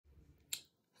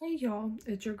Hey y'all,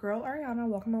 it's your girl Ariana.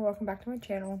 Welcome back to my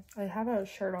channel. I have a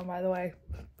shirt on, by the way,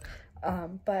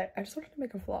 but I just wanted to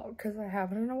make a vlog because I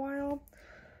haven't in a while.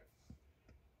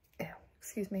 Ew,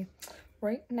 excuse me.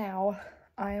 Right now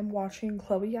I am watching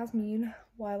Chloe Yasmin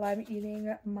while I'm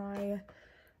eating my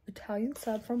Italian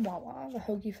sub from Wawa. The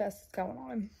Hoagie Fest is going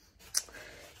on,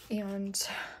 and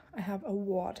I have a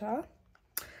water.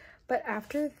 But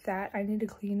after that, I need to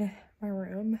clean my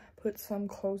room, put some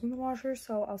clothes in the washer,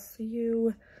 so I'll see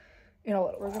you in a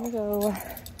little. We're gonna go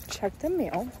check the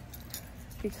mail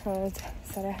because I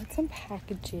said I had some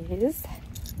packages.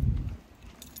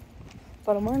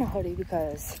 But I'm wearing a hoodie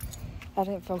because I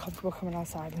didn't feel comfortable coming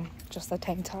outside in just a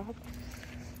tank top.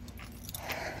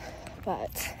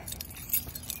 But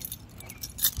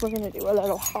we're gonna do a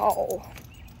little haul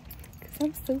because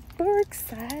I'm super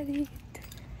excited.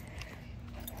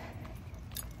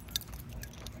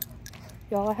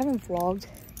 Y'all, I haven't vlogged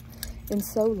in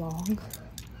so long.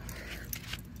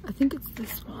 I think it's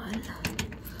this one.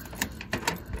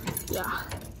 Yeah.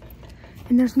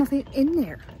 And there's nothing in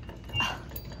there.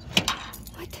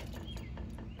 What? I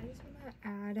just want to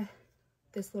add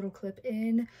this little clip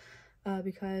in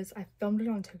because I filmed it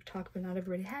on TikTok, but not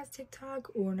everybody has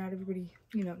TikTok, or not everybody,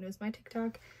 you know, knows my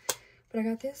TikTok. But I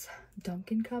got this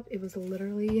Dunkin' cup. It was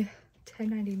literally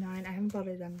 $10.99. I haven't bought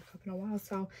a Dunkin' cup in a while,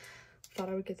 so thought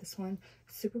I would get this one.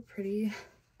 Super pretty.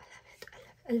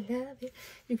 I love it.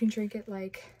 You can drink it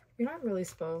like, you're not really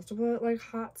supposed to put like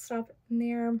hot stuff in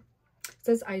there. It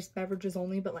says iced beverages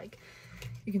only, but like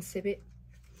you can sip it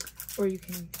or you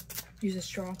can use a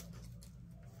straw.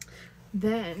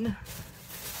 Then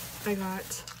I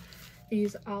got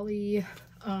these Ollie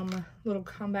little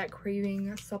combat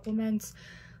craving supplements.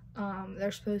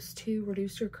 They're supposed to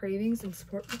reduce your cravings and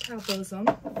support metabolism,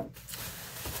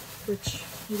 which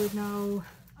you would know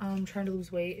trying to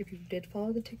lose weight if you did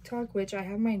follow the TikTok, which I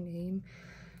have my name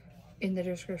in the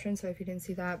description, so if you didn't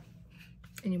see that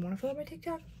and you want to follow my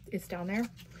TikTok, it's down there.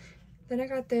 Then I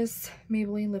got this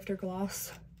Maybelline Lifter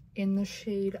Gloss in the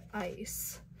shade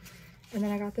Ice, and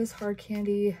then I got this Hard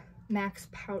Candy Max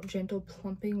Pout Gentle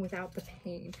Plumping Without the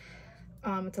Pain.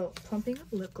 It's a plumping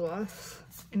lip gloss,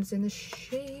 and it's in the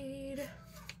shade,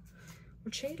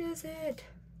 what shade is it?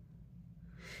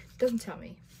 It doesn't tell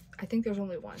me. I think there's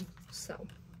only one, so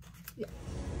yeah.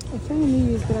 I found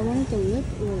these, but I wanted the lip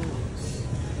oils.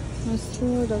 My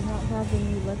store does not have the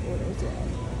new lip oils yet.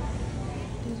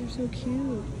 These are so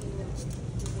cute.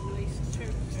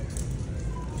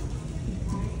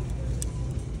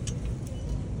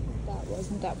 That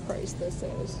wasn't that price this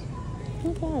is.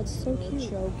 Not bad, it's so cute.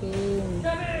 You're joking.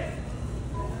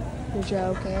 You're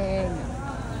joking.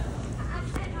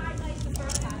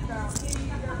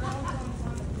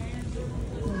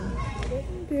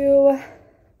 Do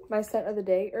my scent of the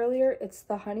day earlier. It's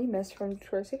the Honey Mist from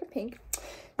Victoria's Secret Pink.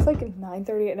 It's like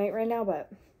 9:30 at night right now,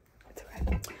 but it's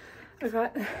okay. I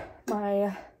got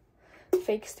my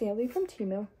fake Stanley from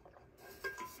Temu.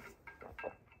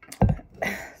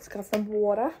 It's got some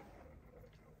water.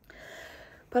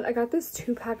 But I got this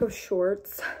 2-pack of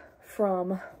shorts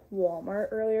from Walmart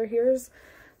earlier. Here's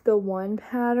the one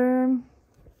pattern,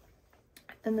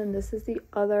 and then this is the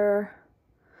other.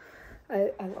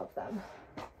 I love them.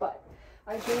 But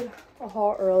I did a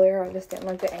haul earlier. I just didn't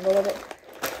like the angle of it.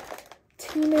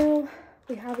 Temu,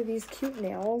 we have these cute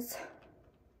nails.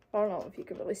 I don't know if you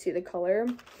can really see the color.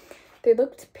 They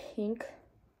looked pink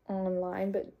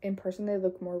online, but in person they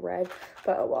look more red.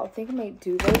 But oh well, I think I might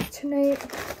do those tonight.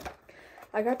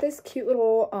 I got this cute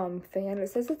little fan. It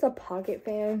says it's a pocket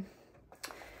fan.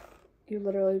 You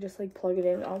literally just like plug it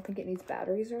in. I don't think it needs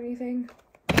batteries or anything.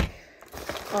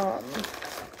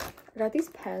 I got these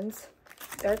pens.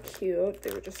 They're cute.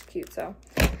 They were just cute, so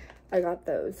I got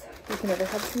those. You can never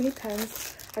have too many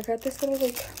pens. I got this little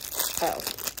like, oh,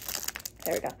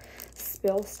 there we go,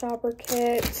 spill stopper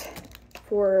kit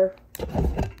for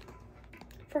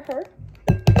her.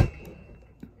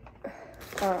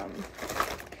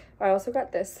 I also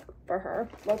got this for her.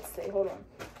 Let's see, hold on.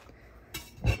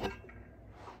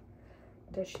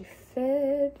 Does she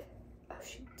fit? Oh,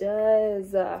 she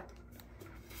does.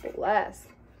 Bless.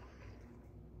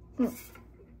 And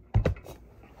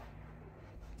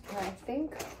I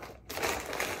think,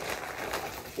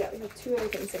 yeah, we have 2 other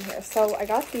things in here. So I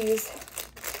got these.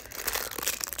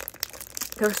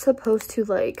 They're supposed to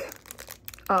like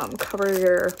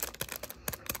cover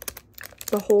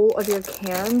the whole of your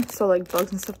can, so like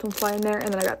bugs and stuff don't fly in there.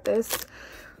 And then I got this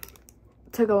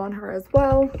to go on her as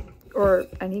well, or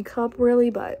any cup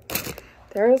really, but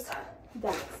there's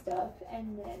that stuff.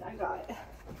 And then I got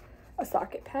a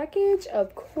socket package,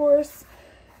 of course.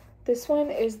 This one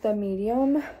is the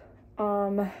medium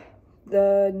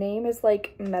The name is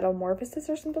like Metamorphosis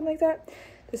or something like that.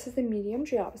 This is the medium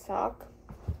Java sock.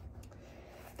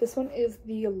 This one is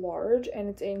the large, and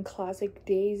it's in Classic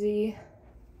Daisy.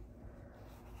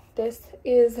 This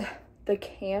is the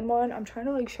can one. I'm trying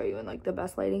to like show you in like the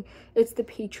best lighting. It's the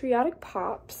Patriotic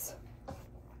Pops.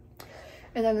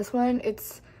 And then this one,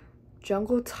 it's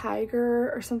Jungle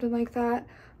Tiger or something like that.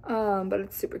 But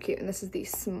it's super cute. And this is the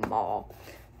small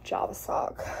Java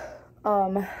sock.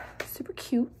 Super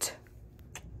cute.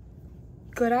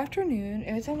 Good afternoon.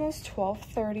 It's almost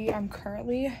 12:30. I'm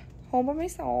currently home by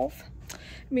myself,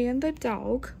 me and the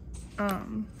dog.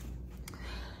 And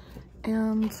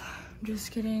I'm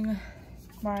just getting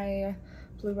my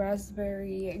blue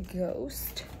raspberry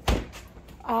ghost.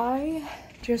 I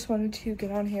just wanted to get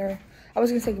on here. I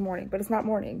was gonna say good morning, but it's not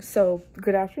morning, so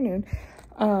good afternoon.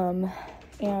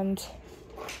 And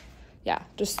yeah,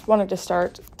 just wanted to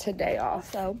start today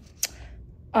off. So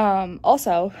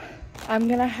also I'm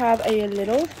gonna have a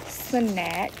little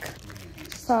snack,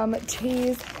 some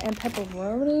cheese and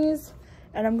pepperonis,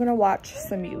 and I'm gonna watch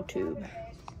some YouTube.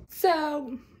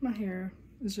 So my hair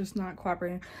is just not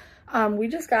cooperating. We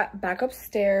just got back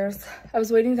upstairs. I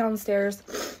was waiting downstairs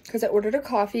because I ordered a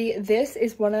coffee. This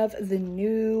is one of the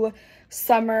new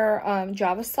summer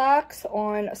Java socks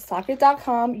on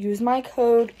socket.com. Use my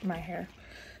code,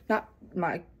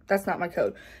 that's not my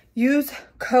code. Use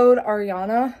code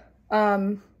Ariana.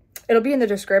 It'll be in the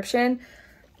description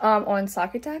on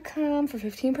socket.com for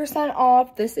 15%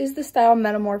 off. This is the style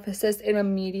Metamorphosis in a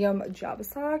medium Java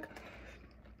sock.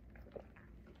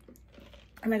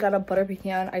 And I got a butter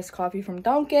pecan iced coffee from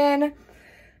Dunkin'.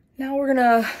 Now we're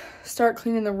gonna start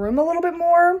cleaning the room a little bit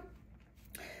more.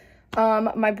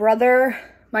 My brother,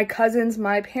 my cousins,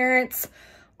 my parents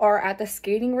are at the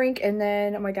skating rink, and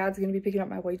then my dad's gonna be picking up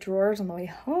my white drawers on the way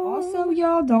home. Also,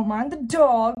 y'all, don't mind the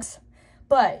dogs,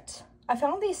 but I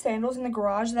found these sandals in the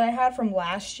garage that I had from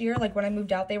last year. Like when I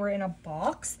moved out, they were in a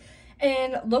box,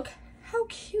 and look how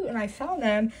cute. And I found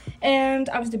them, and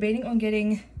I was debating on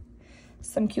getting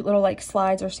some cute little like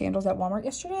slides or sandals at Walmart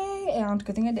yesterday, and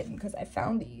good thing I didn't because I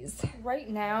found these. Right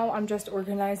now I'm just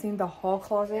organizing the haul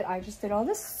closet. I just did all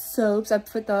the soaps. I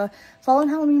put the fall and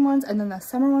Halloween ones and then the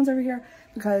summer ones over here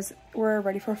because we're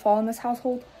ready for fall in this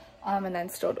household, and then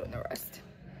still doing the rest.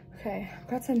 Okay, I've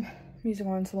got some music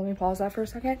on, so let me pause that for a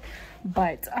second.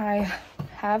 But I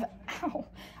have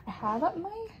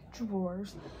my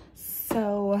drawers,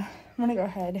 so I'm gonna go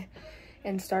ahead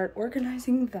and start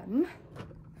organizing them.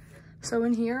 So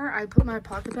in here, I put my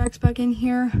pocket bags back in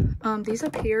here. These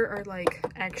up here are like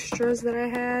extras that I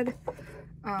had.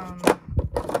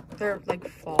 They're like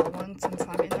fall ones since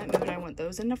I'm in that mood. I want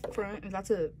those in the front. That's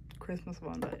a Christmas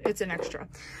one, but it's an extra.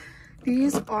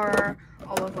 These are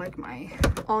all of like my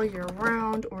all year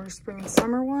round or spring and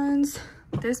summer ones.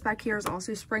 This back here is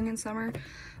also spring and summer,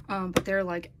 but they're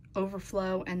like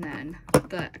overflow, and then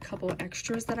the couple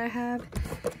extras that I have.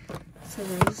 So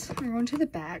those are going to the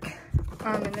back.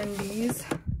 And then these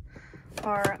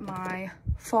are my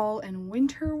fall and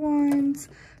winter ones.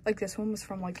 Like this one was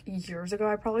from like years ago.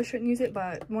 I probably shouldn't use it, but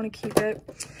I want to keep it.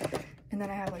 And then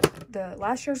I have like the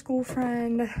last year's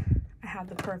girlfriend. I have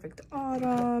the perfect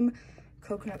autumn,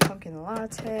 coconut pumpkin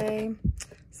latte,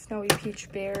 snowy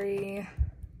peach berry,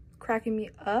 cracking me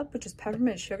up, which is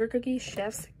peppermint sugar cookie,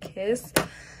 chef's kiss.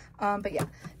 But yeah,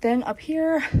 then up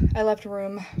here I left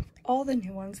room all the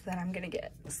new ones that I'm gonna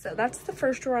get. So that's the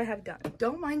first drawer I have done.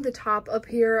 Don't mind the top up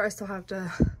here. I still have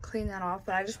to clean that off,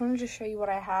 but I just wanted to show you what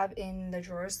I have in the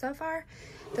drawers so far.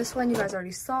 This one you guys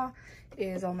already saw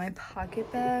is all my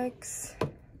pocket bags.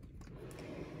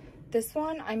 This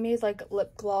one I made like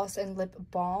lip gloss and lip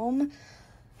balm.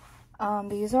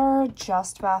 These are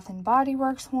just Bath and Body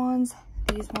Works ones.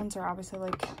 These ones are obviously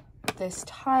like this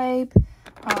type,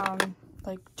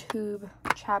 like tube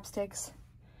chapsticks,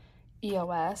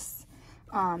 EOS,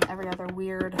 every other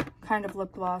weird kind of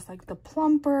lip gloss like the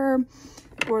plumper,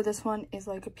 or this one is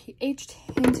like a pH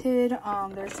tinted.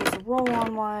 There's just a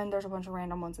roll-on one. There's a bunch of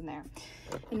random ones in there,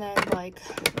 and then like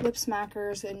lip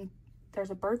smackers, and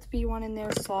there's a Burt's Bee one in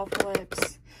there, soft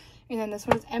lips, and then this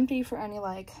one is empty for any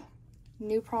like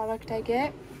new product I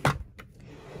get.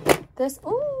 This,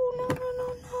 oh no,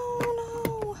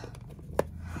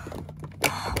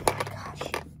 oh my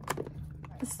gosh,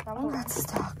 that one got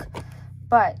stuck.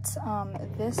 But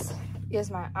this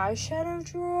is my eyeshadow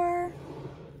drawer.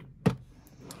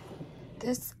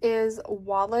 This is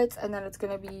wallets, and then it's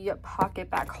going to be pocket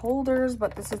back holders,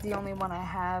 but this is the only one I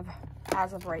have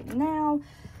as of right now,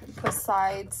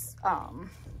 besides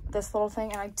this little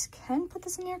thing. And I can put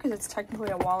this in here because it's technically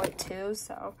a wallet too,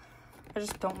 so I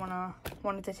just don't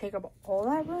want it to take up all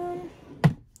that room.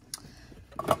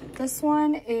 This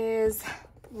one is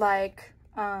like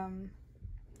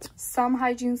some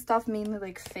hygiene stuff, mainly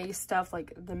like face stuff,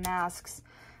 like the masks.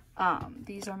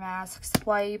 These are masks,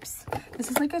 wipes. This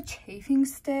is like a chafing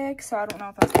stick, so I don't know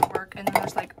if that's gonna work. And then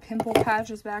there's like pimple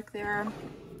patches back there.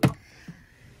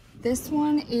 This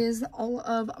one is all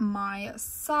of my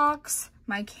socks,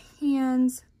 my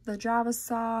cans, the Java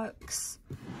socks,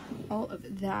 all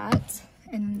of that.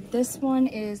 And this one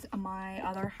is my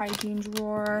other hygiene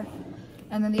drawer.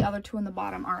 And then the other two on the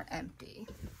bottom are empty.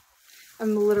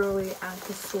 I'm literally at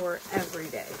the store every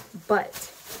day,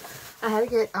 but I had to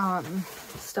get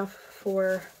stuff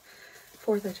for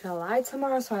 4th of July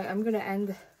tomorrow, so I'm gonna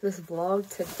end this vlog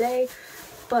today.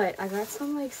 But I got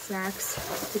some like snacks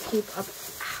to keep up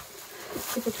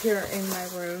here in my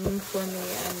room for me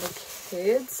and the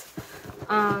kids.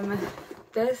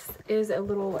 This is a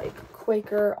little like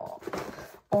Quaker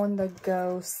on the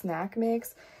go snack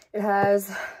mix. It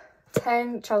has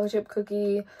 10 chocolate chip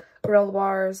cookie granola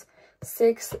bars,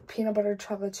 6 peanut butter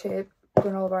chocolate chip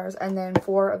granola bars, and then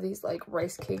 4 of these like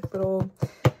rice cake little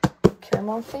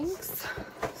caramel things.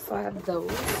 So I have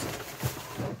those.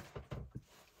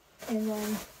 And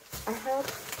then I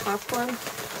have popcorn,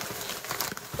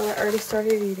 but I already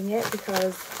started eating it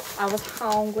because I was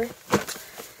hungry.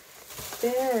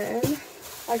 Then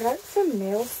I got some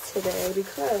nails today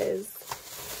because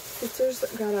sister's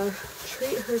gotta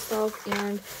treat herself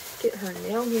and get her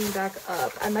nail game back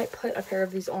up. I might put a pair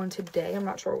of these on today. I'm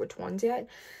not sure which ones yet,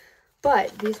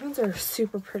 but these ones are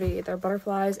super pretty. They're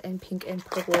butterflies and pink and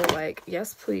purple. Like,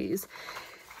 yes please.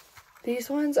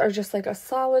 These ones are just like a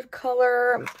solid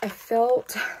color. I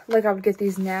felt like I would get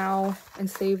these now and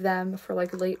save them for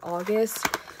like late August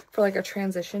for like a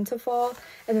transition to fall.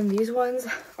 And then these ones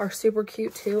are super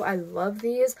cute too. I love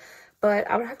these, but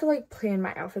I would have to like plan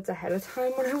my outfits ahead of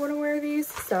time when I want to wear these.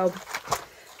 So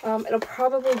it'll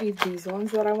probably be these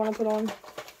ones that I want to put on,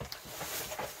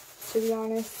 to be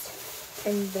honest.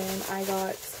 And then I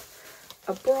got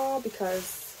a bra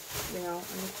because, you know,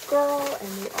 I'm a girl and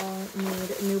we all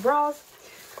need new bras.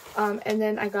 And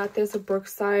then I got this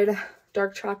Brookside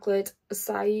dark chocolate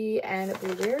acai and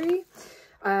blueberry.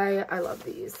 I love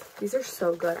these. These are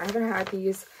so good. I haven't had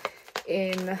these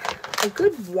in a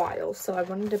good while, so I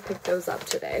wanted to pick those up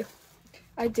today.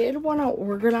 I did want to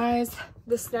organize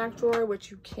the snack drawer, which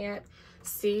you can't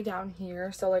see down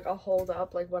here, so like I'll hold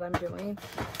up like what I'm doing,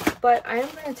 but I am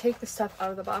going to take the stuff out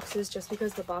of the boxes just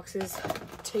because the boxes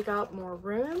take up more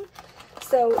room.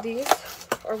 So these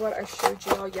are what I showed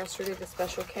you all yesterday, the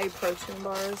Special K protein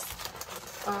bars.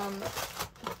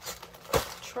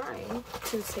 Trying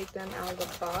to take them out of the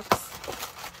box.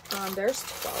 There's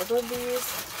 12 of these,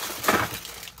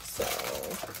 so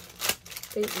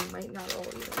they might not all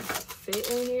even fit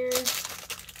in here.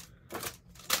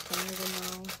 I don't even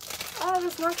know. Oh,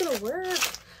 that's not gonna work.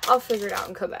 I'll figure it out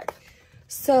and come back.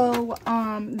 So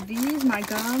these, my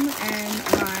gum and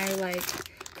my like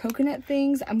coconut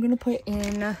things, I'm gonna put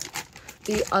in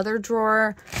the other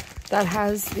drawer that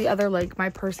has the other like my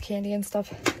purse candy and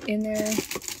stuff in there.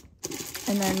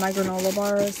 And then my granola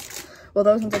bars, well,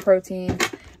 those ones are protein,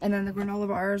 and then the granola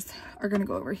bars are gonna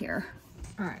go over here.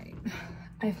 All right,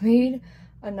 I've made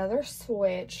another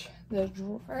switch. The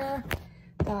drawer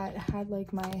that had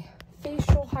like my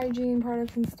facial hygiene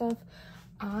products and stuff,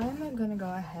 I'm gonna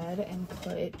go ahead and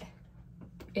put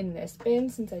in this bin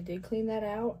since I did clean that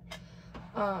out.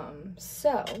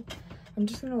 So I'm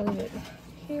just gonna leave it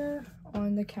here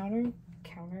on the counter,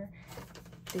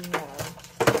 the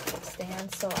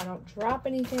stand, so I don't drop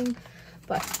anything.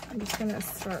 But I'm just gonna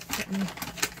start putting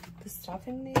the stuff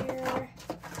in there.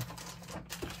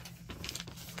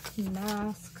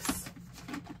 Masks,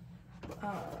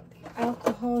 the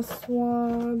alcohol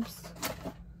swabs,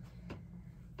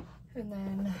 and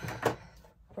then the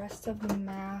rest of the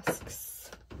masks.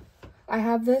 I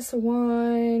have this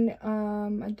one,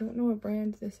 I don't know what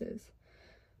brand this is.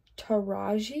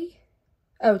 Taraji.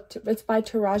 Oh, it's by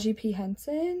Taraji P.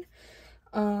 Henson.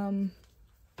 So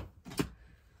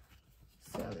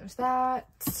there's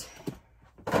that.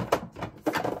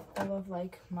 All of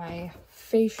like my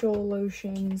facial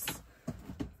lotions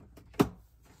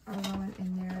are going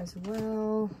in there as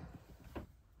well.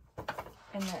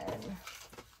 And then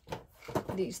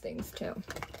these things too.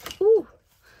 Ooh.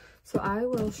 So I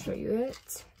will show you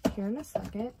it here in a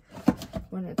second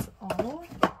when it's all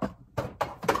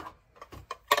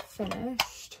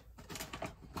finished.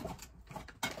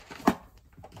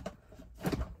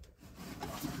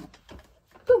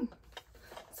 Boom.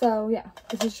 So yeah,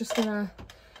 this is just gonna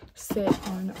sit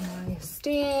on my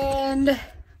stand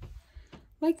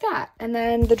like that, and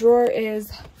then the drawer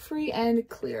is free and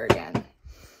clear again.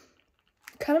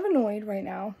 Kind of annoyed right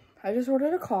now I just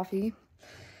ordered a coffee.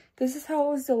 This is how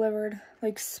it was delivered,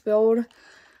 like spilled.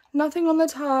 Nothing on the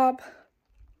top.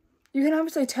 You can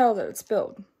obviously tell that it's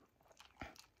spilled.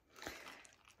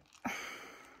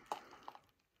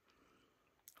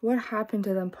 What happened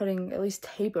to them putting at least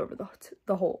tape over the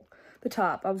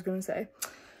top, I was gonna say.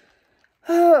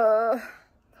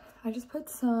 I just put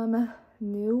some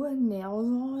new nails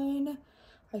on.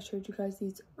 I showed you guys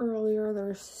these earlier.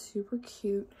 They're super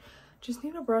cute. Just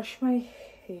need to brush my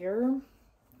hair.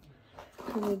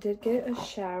 And I did get a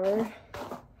shower.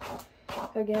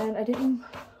 Again, I didn't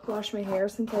wash my hair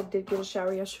since I did get a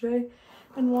shower yesterday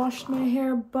and washed my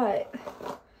hair, but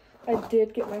I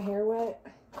did get my hair wet.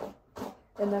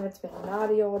 And then it's been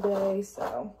naughty all day,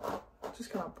 so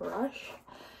just gonna brush.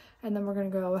 And then we're gonna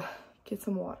go get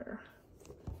some water.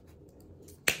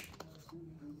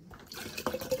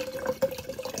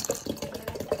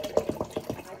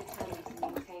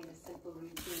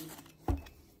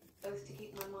 Both to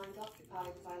keep my mind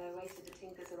occupied while I waited a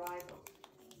tinker's arrival,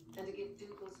 and to give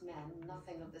Dougal's men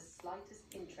nothing of the slightest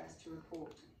interest to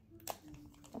report.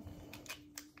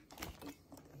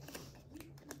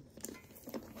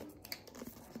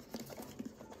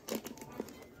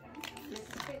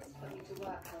 Mrs. Fitz put me to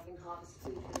work helping harvest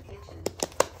food for the